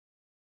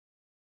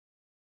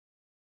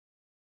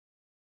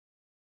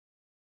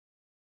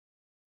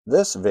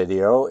This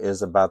video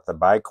is about the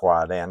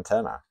biquad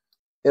antenna.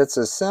 It's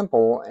a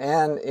simple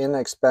and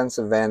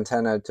inexpensive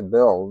antenna to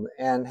build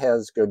and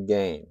has good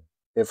gain.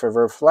 If a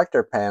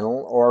reflector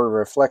panel or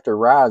reflector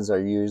rods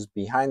are used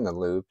behind the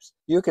loops,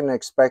 you can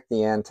expect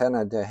the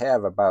antenna to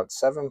have about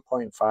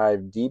 7.5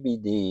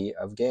 dBd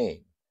of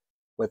gain.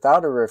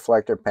 Without a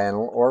reflector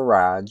panel or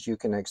rods, you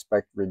can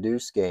expect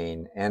reduced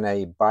gain and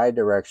a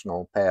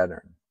bidirectional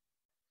pattern.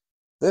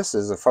 This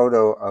is a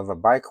photo of a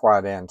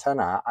biquad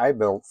antenna I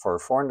built for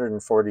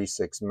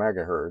 446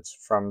 MHz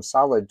from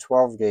solid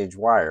 12-gauge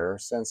wire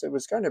since it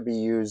was going to be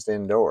used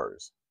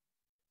indoors.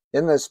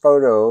 In this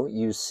photo,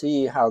 you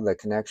see how the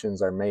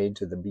connections are made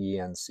to the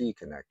BNC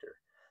connector.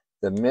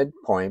 The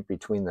midpoint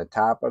between the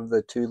top of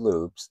the two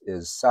loops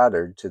is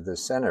soldered to the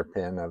center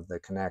pin of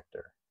the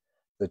connector.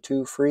 The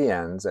two free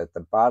ends at the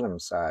bottom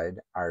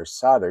side are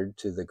soldered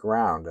to the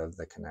ground of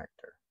the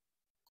connector.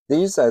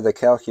 These are the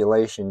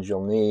calculations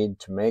you'll need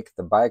to make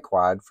the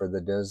biquad for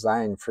the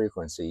design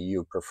frequency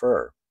you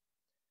prefer.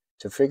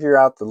 To figure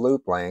out the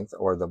loop length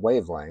or the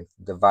wavelength,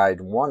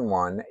 divide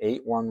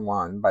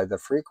 11811 by the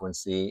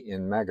frequency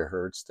in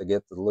megahertz to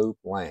get the loop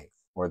length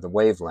or the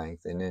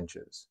wavelength in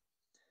inches.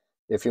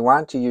 If you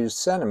want to use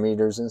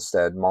centimeters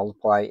instead,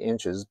 multiply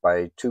inches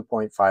by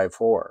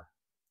 2.54.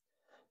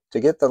 To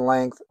get the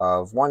length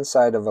of one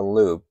side of a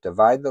loop,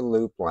 divide the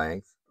loop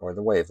length or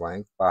the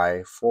wavelength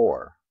by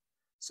 4.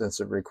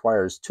 Since it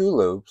requires two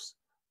loops,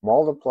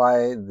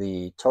 multiply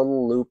the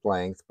total loop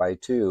length by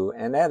 2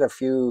 and add a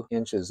few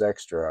inches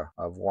extra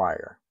of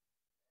wire.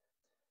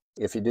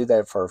 If you do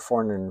that for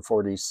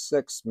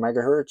 446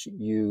 megahertz,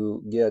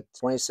 you get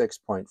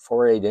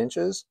 26.48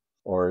 inches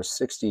or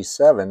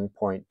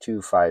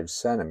 67.25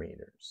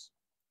 centimeters.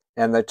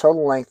 And the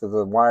total length of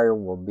the wire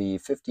will be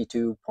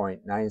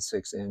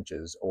 52.96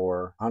 inches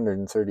or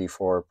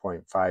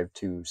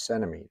 134.52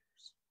 centimeters.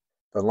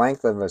 The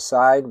length of a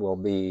side will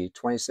be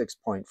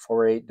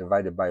 26.48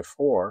 divided by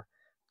 4,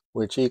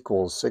 which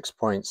equals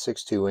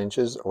 6.62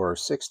 inches or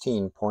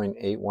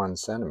 16.81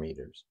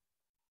 centimeters.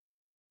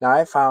 Now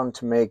I found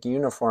to make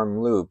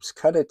uniform loops,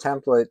 cut a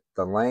template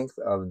the length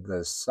of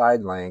the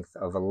side length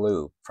of a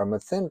loop from a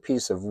thin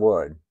piece of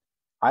wood.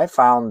 I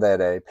found that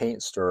a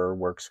paint stirrer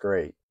works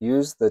great.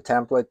 Use the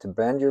template to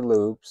bend your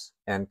loops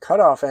and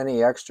cut off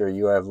any extra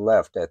you have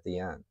left at the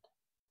end.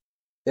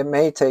 It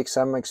may take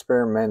some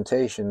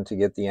experimentation to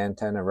get the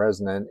antenna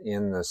resonant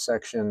in the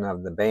section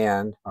of the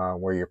band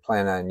where you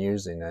plan on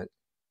using it.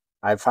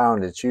 I've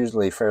found it's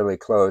usually fairly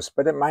close,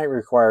 but it might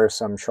require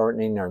some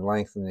shortening or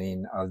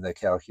lengthening of the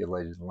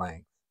calculated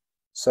length.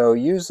 So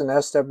use an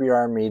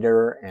SWR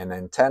meter, an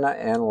antenna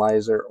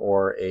analyzer,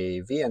 or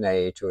a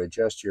VNA to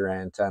adjust your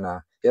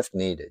antenna if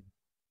needed.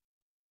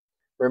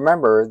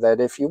 Remember that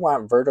if you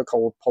want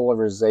vertical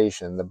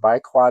polarization, the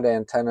biquad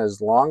antenna's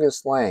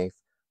longest length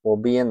will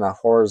be in the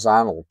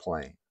horizontal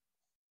plane.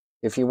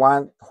 If you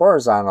want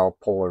horizontal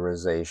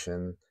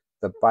polarization,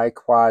 the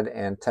biquad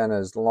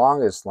antenna's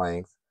longest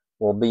length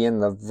will be in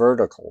the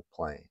vertical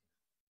plane.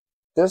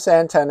 This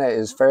antenna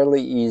is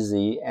fairly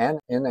easy and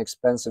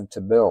inexpensive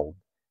to build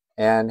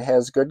and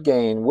has good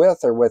gain with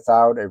or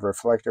without a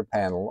reflector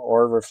panel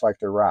or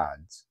reflector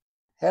rods.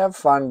 Have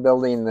fun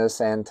building this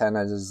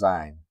antenna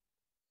design.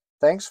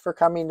 Thanks for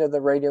coming to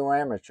the Radio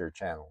Amateur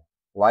channel.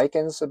 Like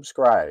and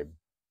subscribe.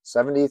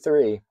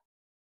 73.